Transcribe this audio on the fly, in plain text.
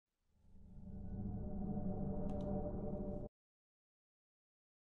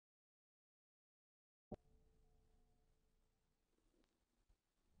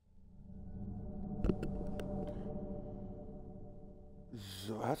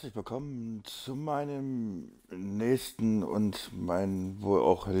So, herzlich willkommen zu meinem nächsten und mein wohl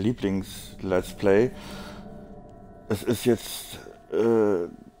auch Lieblings-Let's Play. Es ist jetzt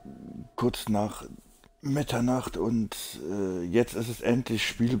kurz nach Mitternacht und jetzt ist es endlich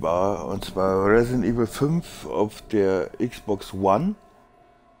spielbar. Und zwar Resident Evil 5 auf der Xbox One.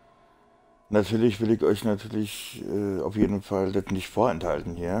 Natürlich will ich euch auf jeden Fall das nicht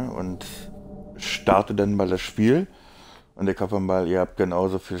vorenthalten hier und starte dann mal das Spiel. Und ich hoffe mal, ihr habt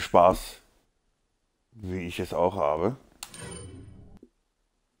genauso viel Spaß, wie ich es auch habe.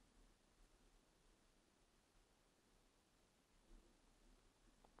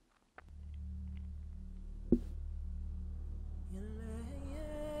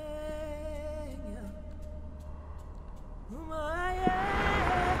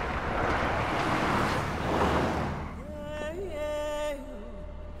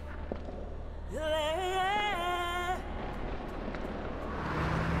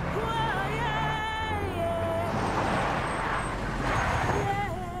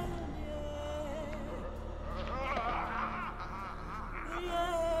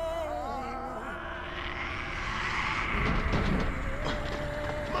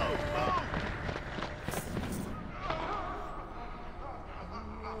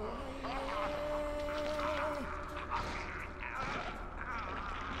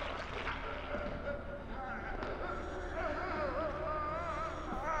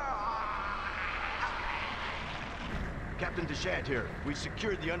 Captain Deshant here. We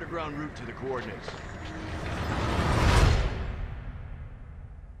secured the underground route to the coordinates.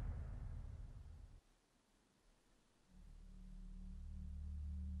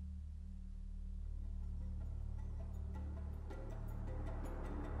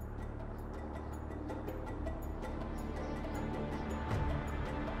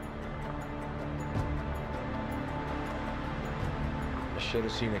 I should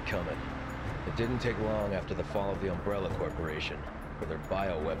have seen it coming. It didn't take long after the fall of the Umbrella Corporation for their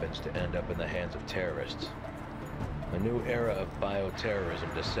bioweapons to end up in the hands of terrorists. A new era of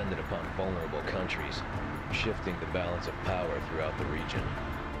bioterrorism descended upon vulnerable countries, shifting the balance of power throughout the region.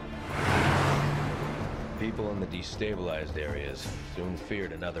 People in the destabilized areas soon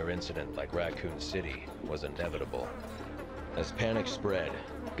feared another incident like Raccoon City was inevitable. As panic spread,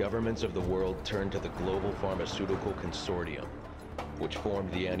 governments of the world turned to the Global Pharmaceutical Consortium, which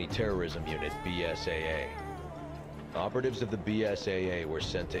formed the anti-terrorism unit BSAA. Operatives of the BSAA were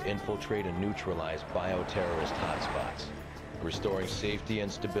sent to infiltrate and neutralize bioterrorist hotspots, restoring safety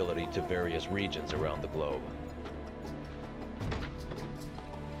and stability to various regions around the globe.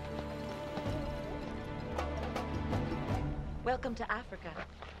 Welcome to Africa.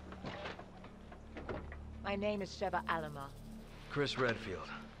 My name is Sheva Alama. Chris Redfield.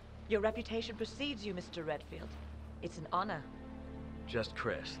 Your reputation precedes you, Mr. Redfield. It's an honor. Just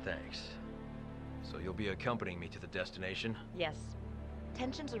Chris, thanks. So you'll be accompanying me to the destination? Yes.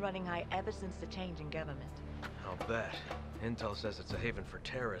 Tensions are running high ever since the change in government. I'll bet. Intel says it's a haven for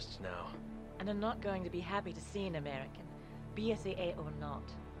terrorists now. And I'm not going to be happy to see an American, BSAA or not.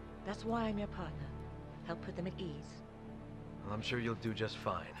 That's why I'm your partner. Help put them at ease. Well, I'm sure you'll do just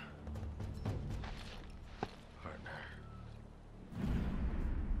fine. Partner.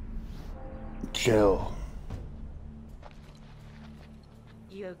 Chill.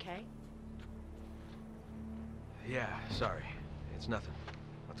 You okay? Yeah, sorry. It's nothing.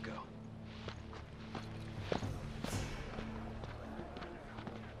 Let's go.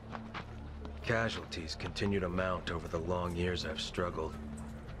 Casualties continue to mount over the long years I've struggled.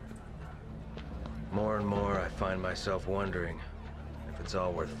 More and more, I find myself wondering if it's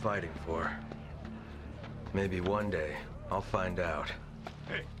all worth fighting for. Maybe one day, I'll find out.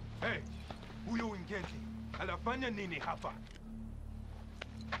 Hey, hey! Huyo ingenti, anafanya nini hapa?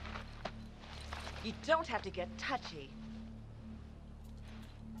 You don't have to get touchy.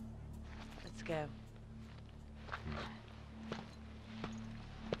 Let's go.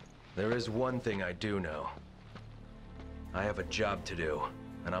 There is one thing I do know. I have a job to do,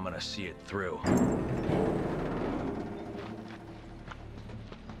 and I'm gonna see it through.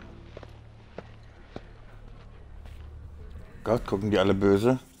 Gott, gucken die alle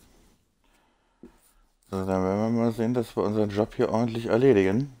böse. So, dann werden wir mal sehen, dass wir unseren Job hier ordentlich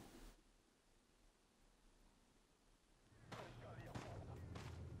erledigen.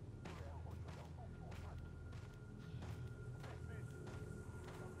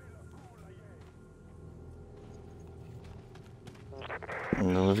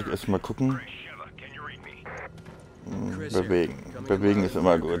 Und dann muss ich erstmal gucken. Bewegen. Bewegen ist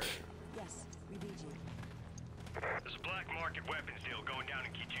immer gut.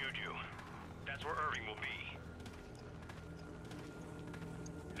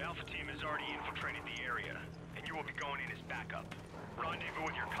 Alpha team has already infiltrated the area, and you will be going in as backup. Rendezvous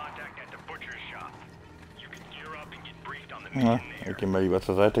with your contact at the butcher's shop. You can gear up and get briefed on the Ja, mission ich there. gehe mal lieber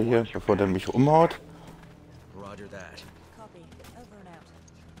zur Seite hier, bevor der mich umhaut. Roger that. Copy. Over and out.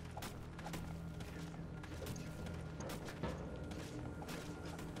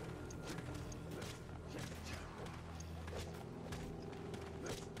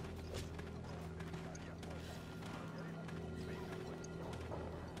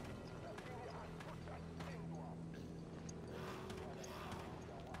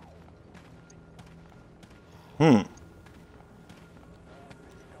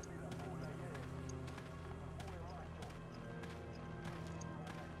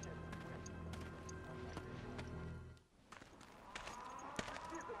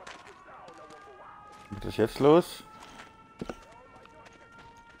 Was ist jetzt los?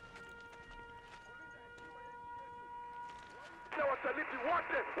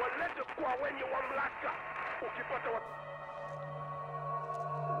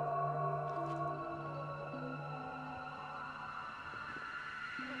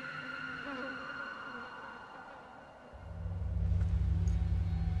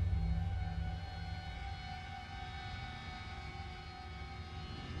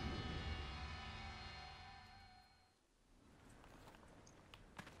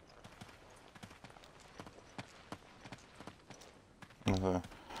 Also,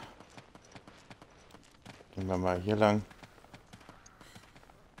 gehen wir mal hier lang.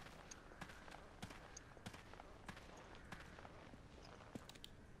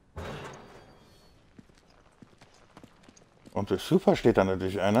 Und das Super steht da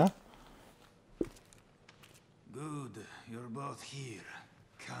natürlich einer. Good, you're both here.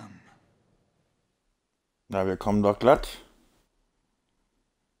 Come. Na, wir kommen doch glatt.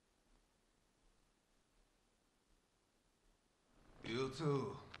 You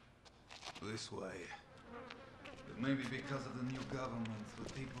too. This way. But maybe because of the new government,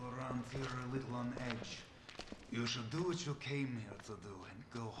 the people around here are a little on edge. You should do what you came here to do and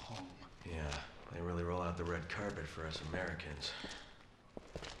go home. Yeah, they really roll out the red carpet for us Americans.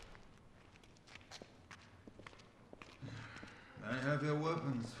 I have your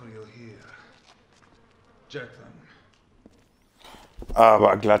weapons for you here. Check them.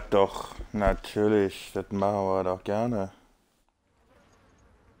 Aber glatt doch. Natürlich, das machen wir doch gerne.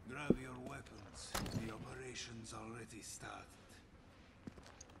 Grab your weapons. The operation's already started.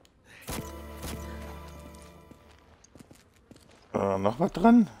 Noch was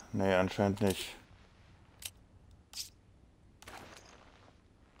dran? Nee, anscheinend nicht.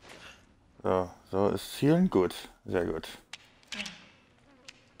 So ist Zielen gut. Sehr gut.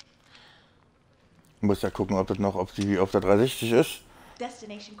 Ich muss ja gucken, ob das noch auf der 360 ist.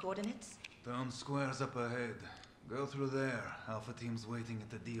 Destination coordinates? Town square's up ahead. Go through there. Alpha team's waiting at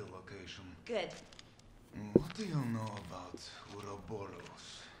the deal location. Good. What do you know about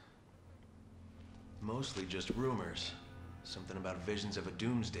Ouroboros? Mostly just rumors. Something about visions of a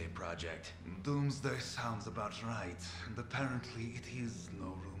doomsday project. Doomsday sounds about right, and apparently it is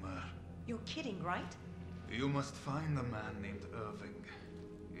no rumor. You're kidding, right? You must find a man named Irving.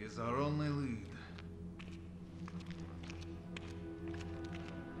 He is our only lead.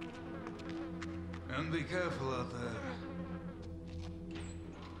 And be careful out there.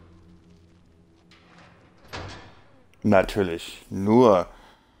 Natürlich. Nur.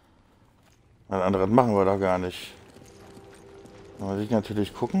 Was anderes machen wir doch gar nicht. Da muss ich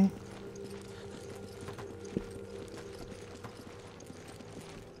natürlich gucken.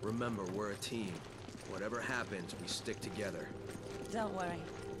 Remember, we're a team. Whatever happens, we stick together. Don't worry.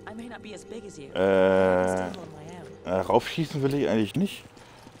 I may not be as big as you. I'm still on my own. Raufschießen will ich eigentlich nicht.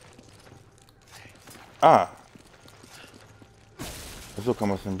 Ah. So kann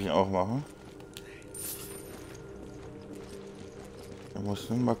man es nämlich auch machen. Da muss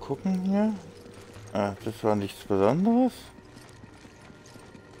nur mal gucken hier. Ah, das war nichts Besonderes.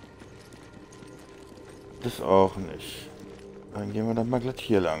 Das auch nicht. Dann gehen wir dann mal glatt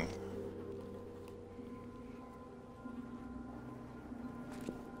hier lang.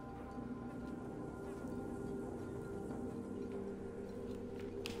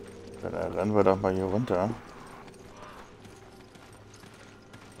 Dann rennen wir doch mal hier runter.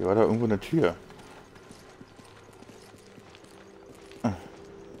 Hier war da irgendwo eine Tür.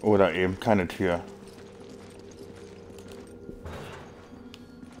 Oder eben keine Tür.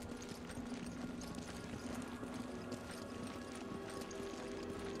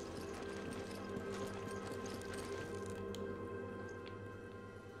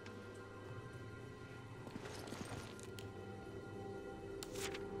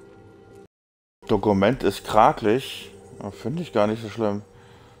 Dokument ist krakelig. Finde ich gar nicht so schlimm.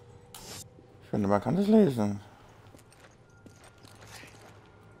 finde, man kann das lesen.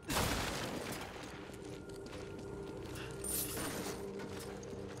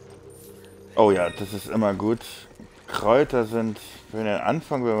 Oh ja, das ist immer gut. Kräuter sind für den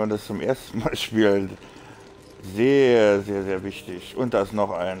Anfang, wenn man das zum ersten Mal spielt, sehr, sehr, sehr wichtig. Und da ist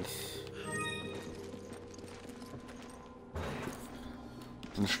noch eins.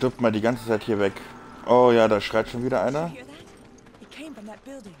 Sonst stirbt man die ganze Zeit hier weg. Oh ja, da schreit schon wieder einer.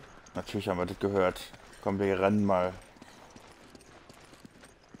 Natürlich haben wir das gehört. Komm, wir rennen mal.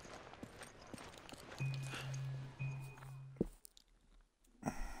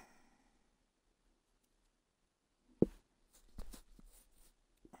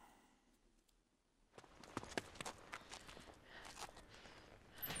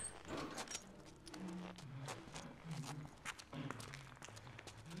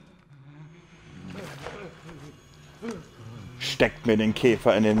 Steckt mir den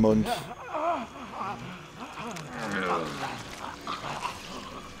Käfer in den Mund.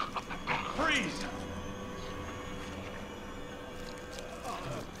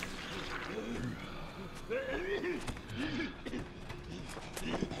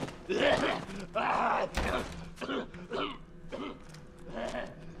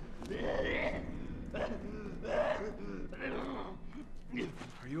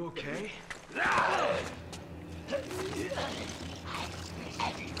 Are you okay?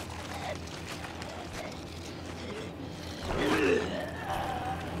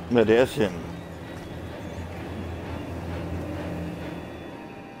 Na, der ist hin.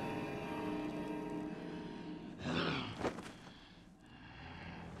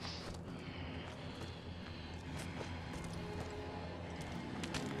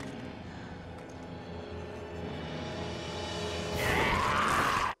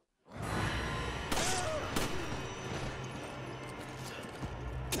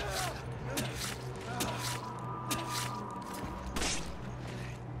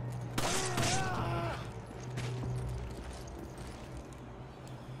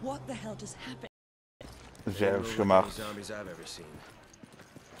 What the hell just happened? Sehr hübsch gemacht. Ist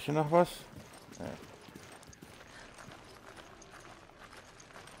hier noch was? Nee.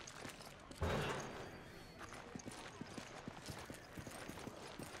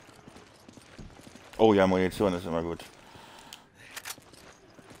 Oh ja, Munition ist immer gut.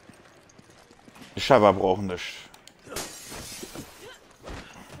 Die Schaber brauchen nicht.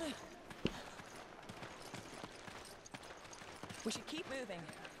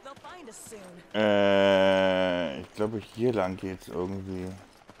 Ich glaube, hier lang geht's irgendwie.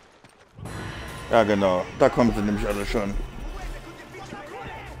 Ja, genau. Da kommen sie nämlich alle schon.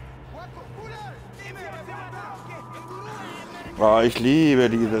 Oh, ich liebe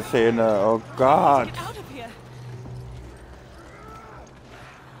diese Szene. Oh Gott.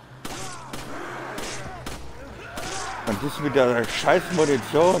 Und das mit der scheiß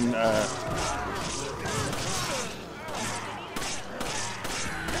Munition.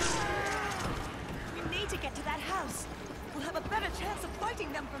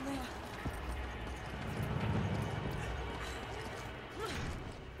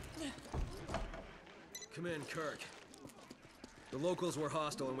 Come in, Kirk. The locals were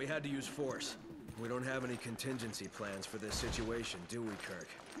hostile and we had to use force. We don't have any contingency plans for this situation, do we, Kirk?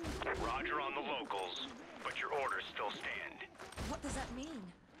 Roger on the locals, but your orders still stand. What does that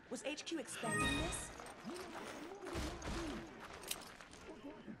mean? Was HQ expecting this?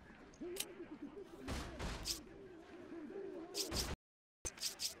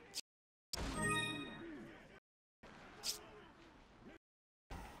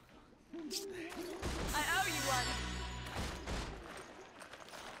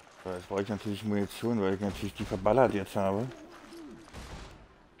 Jetzt brauche ich natürlich Munition, weil ich natürlich die verballert jetzt habe.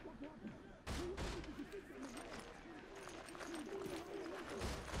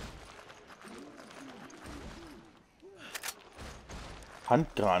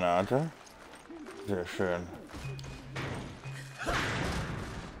 Handgranate. Sehr schön.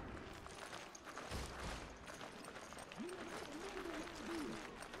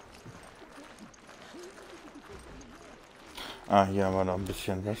 Ah, hier haben wir noch ein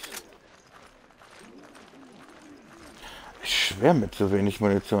bisschen was. Schwer mit so wenig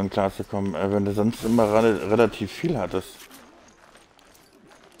Munition klarzukommen, wenn du sonst immer relativ viel hattest.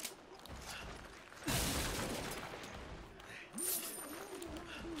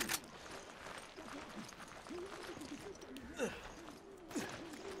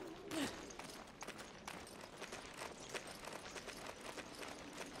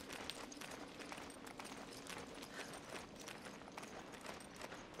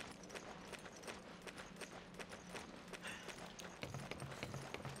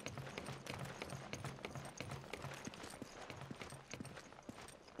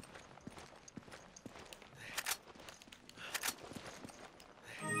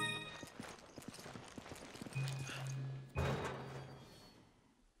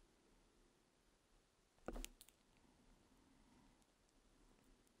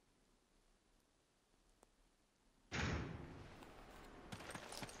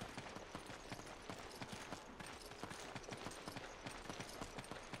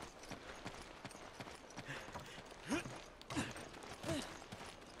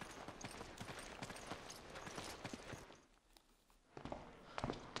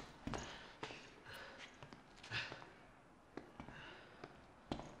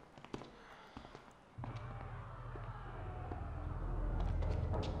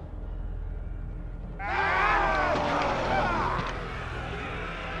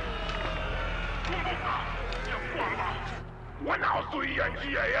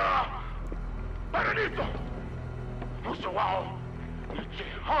 kuianzia ya Paradito. Mwisho wao ni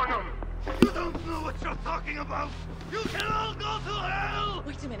jehanamu. You don't know what you're talking about. You can all go to hell.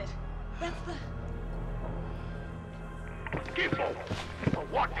 Wait a minute. That's the... Kifo for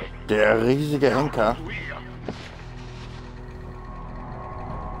what? Der riesige Henker.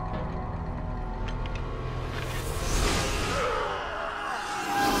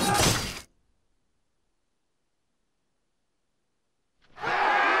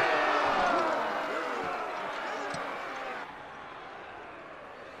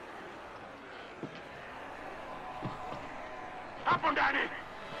 Hapo ndani.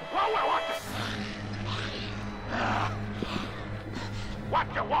 Wawe wote.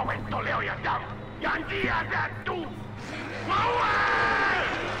 Wache wawe toleo ya damu ya njia zetu. Wawe!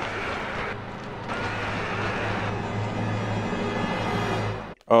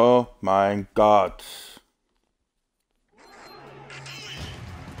 Oh mein Gott.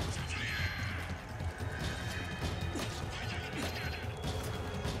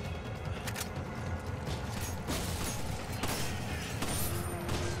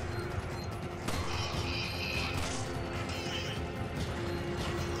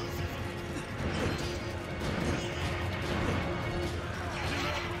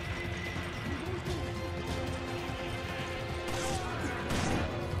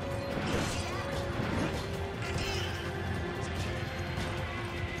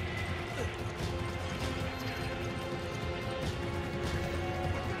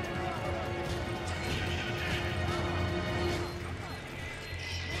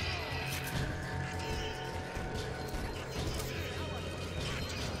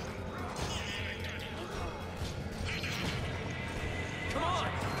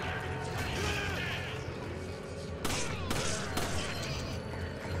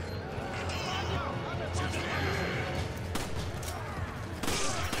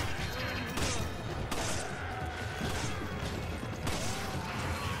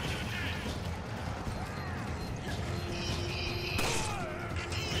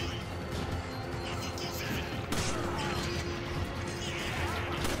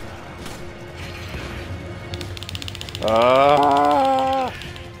 Ah!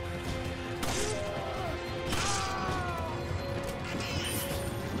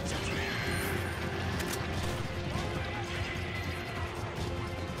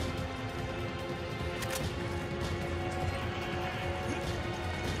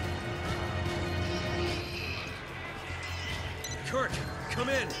 Kurt, come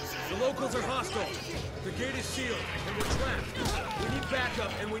in. The locals are hostile. The gate is sealed, and we're trapped. We need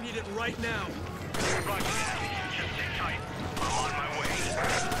backup, and we need it right now. Roger that. Just sit tight. I'm on my way.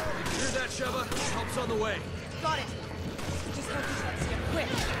 Did you hear that, Sheva? Help's on the way. Got it. Just help these guys here, quick.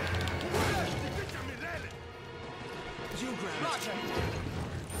 You grab it. Roger.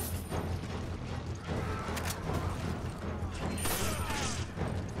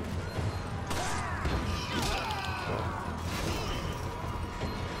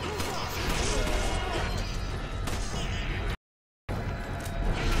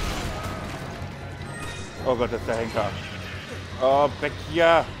 Oh Gott, das ist der Henker. Oh, weg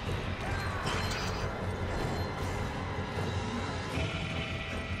hier.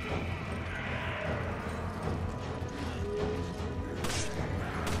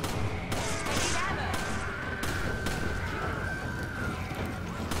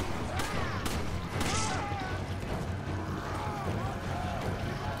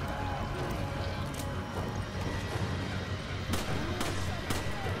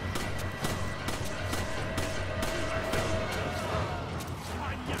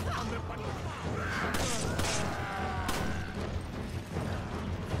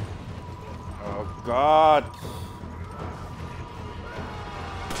 Oh Gott.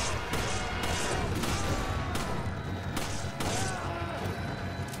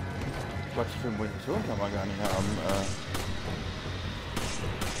 Was für Munition kann man gar nicht haben.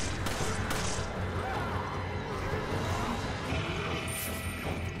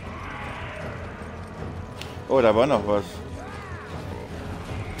 Oh, da war noch was.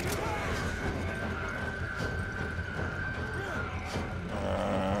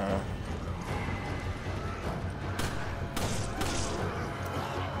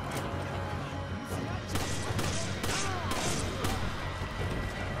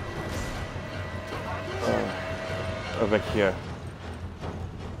 Weg hier.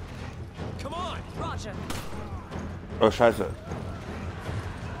 Come on. Roger. Oh, scheiße.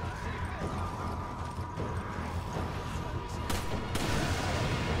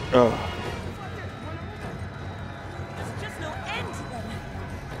 Oh. There's just no end to them.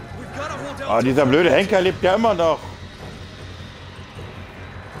 We've got to hold Oh, out. dieser blöde Henker lebt ja immer noch.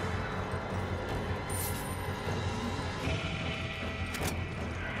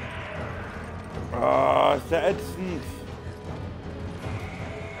 Sehr ätzend.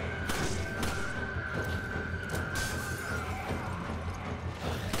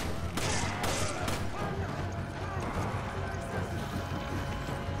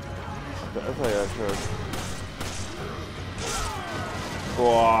 Da ist er ja schon.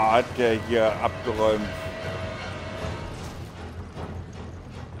 Boah, hat der hier abgeräumt.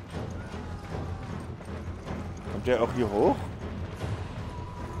 Kommt der auch hier hoch?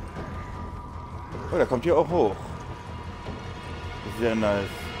 Oh, der kommt hier auch hoch. Sehr nice.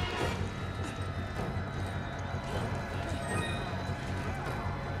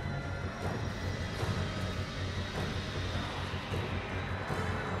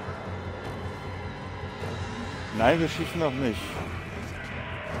 Nein, wir schießen noch nicht.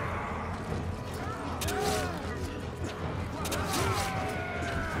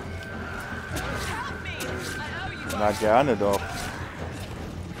 Na, gerne doch.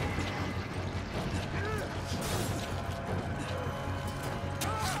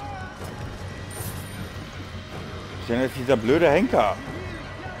 Was ist denn jetzt dieser blöde Henker?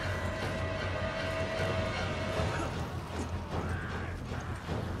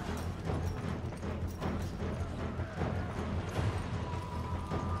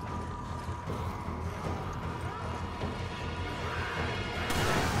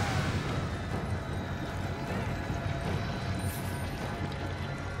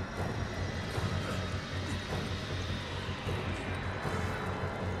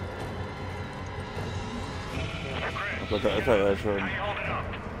 Da ist er ja schon.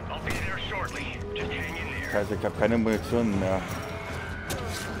 Scheiße, ich habe keine Munition mehr.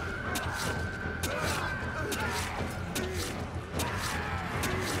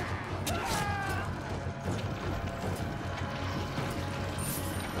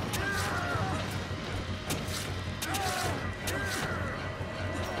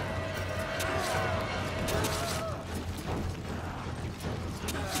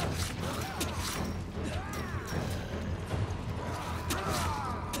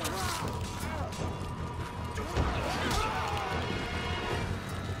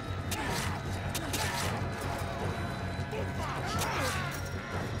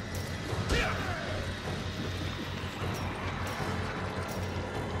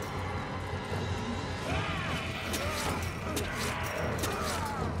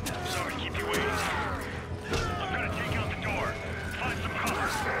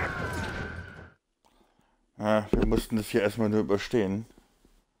 Ja, wir mussten das hier erstmal nur überstehen.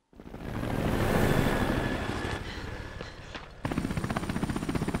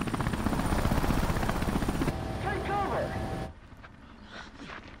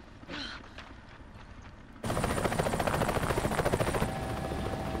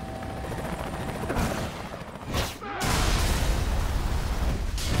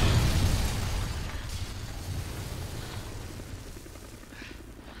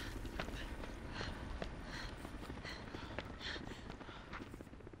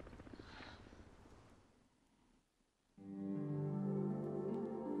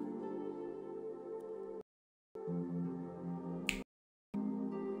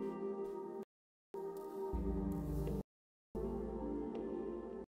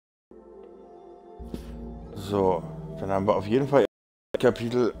 So, dann haben wir auf jeden Fall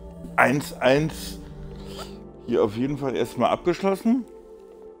Kapitel 1.1 hier auf jeden Fall erstmal abgeschlossen.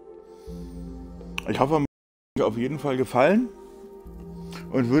 Ich hoffe, es hat euch auf jeden Fall gefallen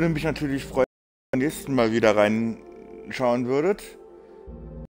und würde mich natürlich freuen, wenn ihr beim nächsten Mal wieder reinschauen würdet.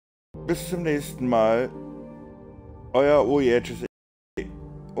 Bis zum nächsten Mal. Euer OJS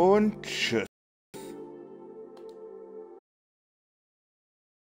und tschüss.